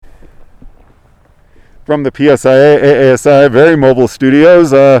from the PSIA ASI Very Mobile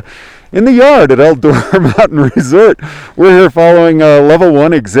Studios in the yard at Eldora Mountain Resort. We're here following a level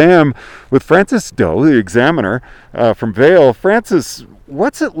 1 exam with Francis Doe, the examiner from Vail. Francis,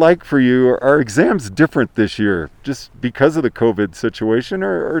 what's it like for you? Are exams different this year just because of the COVID situation,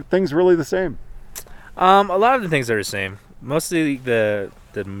 or are things really the same? A lot of the things are the same. Mostly the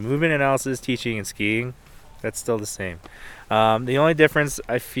movement analysis, teaching, and skiing, that's still the same. The only difference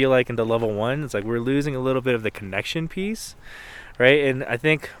I feel like in the level 1 is like we're losing a little bit of the connection piece, right? And I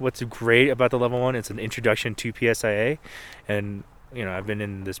think what's great about the level 1, it's an introduction to PSIA. And, you know, I've been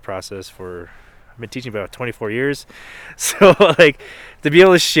in this process I've been teaching about 24 years. So, like, to be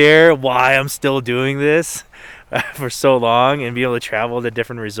able to share why I'm still doing this for so long and be able to travel to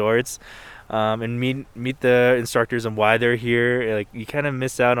different resorts and meet the instructors and why they're here, like, you kind of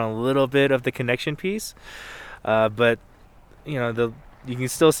miss out on a little bit of the connection piece. But, you know, you can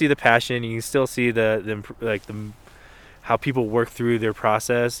still see the passion. You can still see how people work through their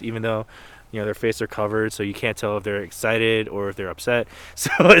process, even though, you know, their faces are covered, so you can't tell if they're excited or if they're upset.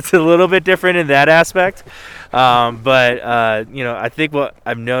 So it's a little bit different in that aspect. But you know, I think what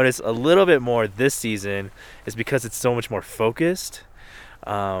I've noticed a little bit more this season is because it's so much more focused.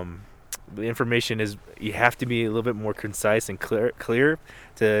 The information you have to be a little bit more concise and clear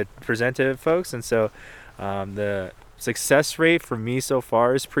to present to folks. And so the success rate for me so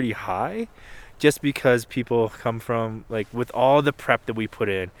far is pretty high, just because people come from, like, with all the prep that we put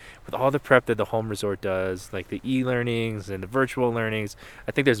in, with all the prep that the home resort does, like the e-learnings and the virtual learnings,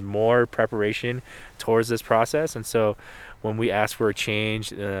 I think there's more preparation towards this process. And so when we ask for a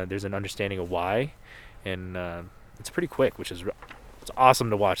change, there's an understanding of why. And it's pretty quick, which is it's awesome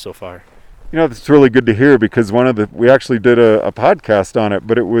to watch so far. You know, it's really good to hear, because we actually did a podcast on it,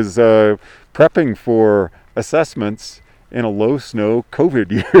 but it was prepping for assessments in a low snow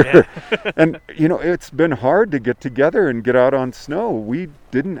COVID year. Yeah. And, you know, it's been hard to get together and get out on snow. We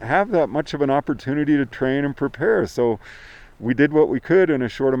didn't have that much of an opportunity to train and prepare. So we did what we could in a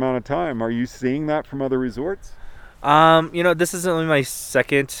short amount of time. Are you seeing that from other resorts? You know, this is only my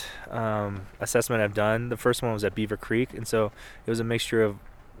second assessment I've done. The first one was at Beaver Creek. And so it was a mixture of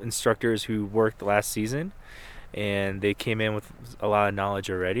instructors who worked last season, and they came in with a lot of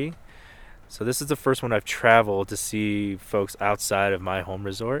knowledge already. So this is the first one I've traveled to see folks outside of my home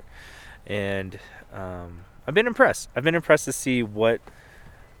resort, and I've been impressed. I've been impressed to see what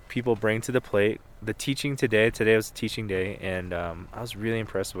people bring to the plate. The teaching today was a teaching day, and I was really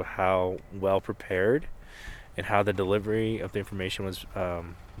impressed with how well prepared and how the delivery of the information was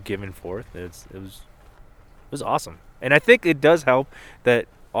given forth. It was awesome, and I think it does help that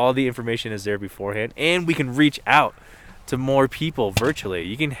all the information is there beforehand, and we can reach out to more people virtually.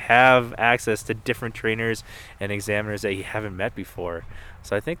 You can have access to different trainers and examiners that you haven't met before.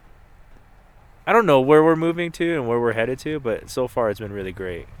 So I don't know where we're moving to and where we're headed to, but so far it's been really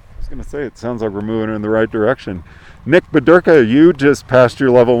great. I was going to say, it sounds like we're moving in the right direction. Nick Bedurka, you just passed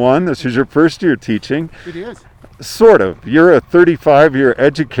your level 1. This is your first year teaching. It is. Sort of. You're a 35-year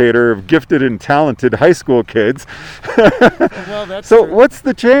educator of gifted and talented high school kids. Well, that's so true. What's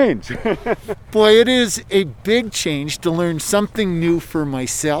the change? Boy, it is a big change to learn something new for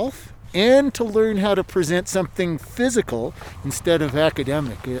myself and to learn how to present something physical instead of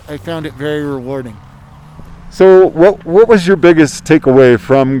academic. I found it very rewarding. So what was your biggest takeaway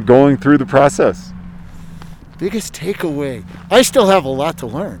from going through the process? Biggest takeaway? I still have a lot to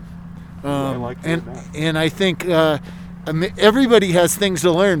learn. And I think everybody has things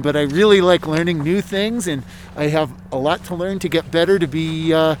to learn, but I really like learning new things, and I have a lot to learn to get better, to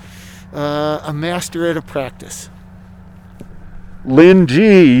be a master at a practice. Lynn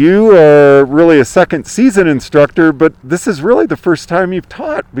G., you are really a second season instructor, but this is really the first time you've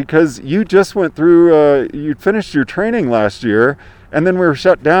taught, because you just went through, you finished your training last year, and then we were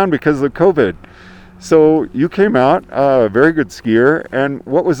shut down because of COVID. So you came out, a very good skier, and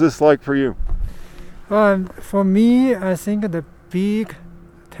what was this like for you? For me, I think the big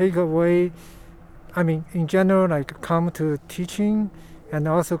takeaway, in general, like come to teaching and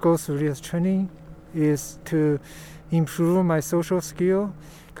also go through this training, is to improve my social skill,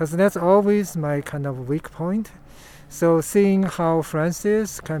 because that's always my kind of weak point. So seeing how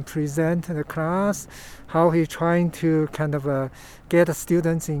Francis can present the class, how he's trying to kind of get the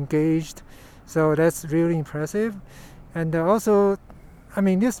students engaged, so that's really impressive. And also,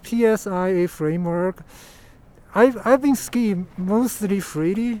 this PSIA framework, I've been skiing mostly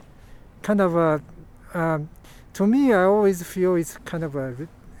freely, kind of to me, I always feel it's kind of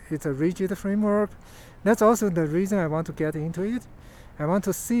it's a rigid framework. That's also the reason I want to get into it. I want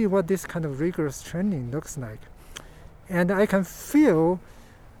to see what this kind of rigorous training looks like. And I can feel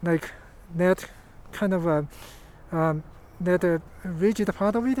like that kind of that rigid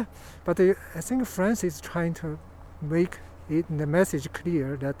part of it. But I think France is trying to make it the message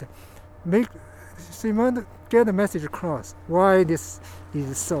clear that she want to get the message across why this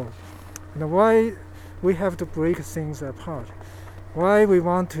is so, and why we have to break things apart, why we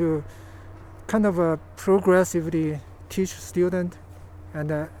want to kind of progressively teach students.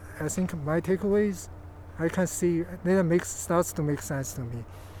 And I think my takeaways, I can see that starts to make sense to me.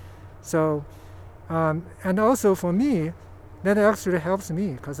 So, and also for me, that actually helps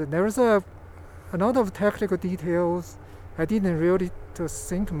me because there's a lot of technical details I didn't really to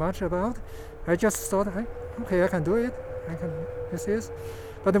think much about. I just thought, okay, I can do it. This is.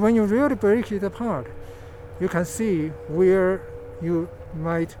 But when you really break it apart, you can see where you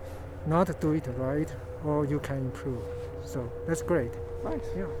might not do it right or you can improve. So that's great. Nice.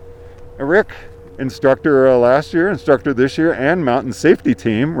 Yeah. Rick, instructor last year, instructor this year, and mountain safety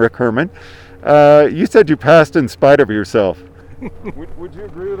team, Rick Herman. You said you passed in spite of yourself. Would you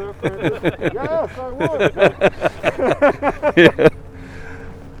agree with that, Francis? Yes, I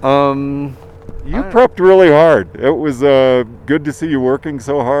would. You prepped really hard. It was good to see you working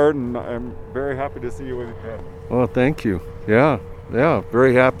so hard, and I'm very happy to see you with it. Well, thank you. Yeah,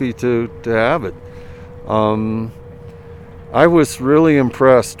 very happy to have it. I was really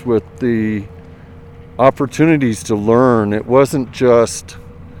impressed with the opportunities to learn. It wasn't just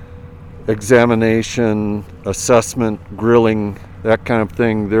examination, assessment, grilling, that kind of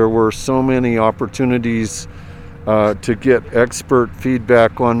thing. There were so many opportunities to get expert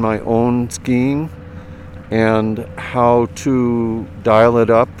feedback on my own skiing and how to dial it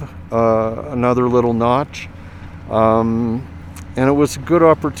up another little notch. And it was a good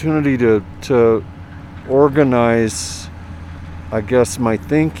opportunity to organize, I guess, my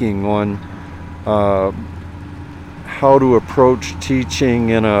thinking on how to approach teaching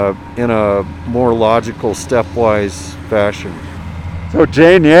in a more logical, stepwise fashion. So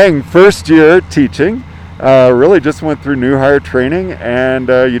Jane Yang, first year teaching, really just went through new hire training, and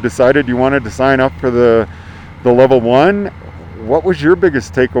you decided you wanted to sign up for the level 1. What was your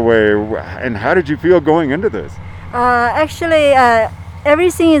biggest takeaway, and how did you feel going into this? Actually,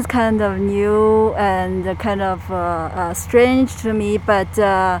 everything is kind of new and kind of strange to me, but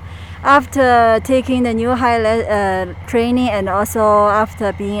after taking the new high training and also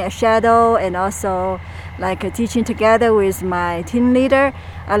after being a shadow and also like teaching together with my team leader,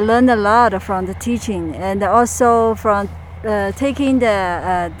 I learned a lot from the teaching and also from taking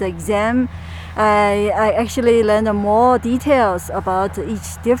the exam. I actually learned more details about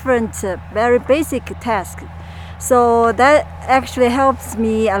each different very basic task. So that actually helps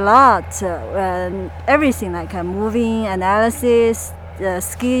me a lot. Everything like moving analysis,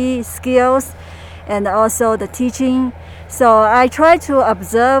 ski skills, and also the teaching. So I try to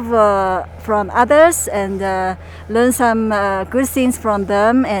observe from others and learn some good things from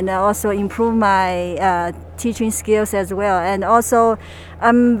them, and also improve my teaching skills as well. And also,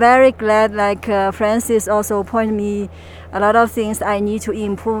 I'm very glad like Francis also pointed me a lot of things I need to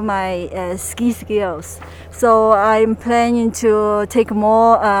improve my ski skills. So I'm planning to take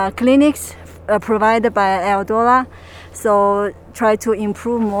more clinics provided by Eldora. So try to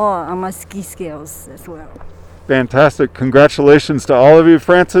improve more on my ski skills as well. Fantastic. Congratulations to all of you.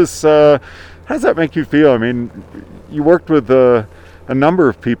 Francis, how does that make you feel? I mean, you worked with a number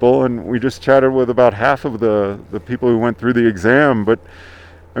of people, and we just chatted with about half of the people who went through the exam, but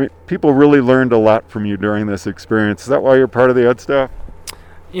I mean, people really learned a lot from you during this experience. Is that why you're part of the Ed staff?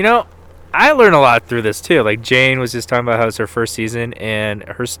 You know, I learned a lot through this too. Like Jane was just talking about how it's her first season, and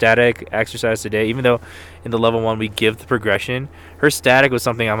her static exercise today, even though in the level 1 we give the progression, her static was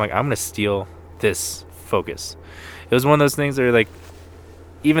something I'm like, I'm going to steal this focus. It was one of those things that are like,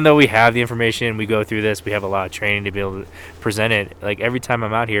 even though we have the information, we go through this, we have a lot of training to be able to present it. Like every time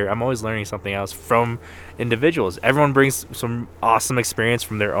I'm out here, I'm always learning something else from individuals. Everyone brings some awesome experience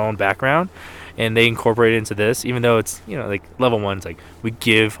from their own background, and they incorporate it into this, even though it's, you know, like level 1, it's like we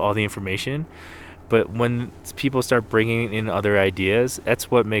give all the information. But when people start bringing in other ideas,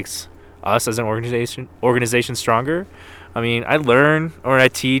 that's what makes us as an organization stronger. I mean, I learn or I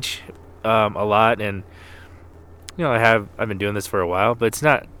teach a lot, and you know, I've been doing this for a while, but it's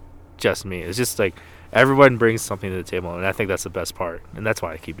not just me. It's just like everyone brings something to the table, and I think that's the best part, and that's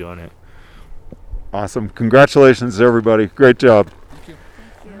why I keep doing it. Awesome. Congratulations to everybody. Great job. Thank you.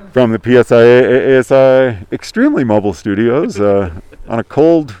 From the PSIA ASI extremely mobile studios on a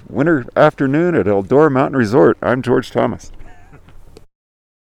cold winter afternoon at Eldora Mountain Resort, I'm George Thomas.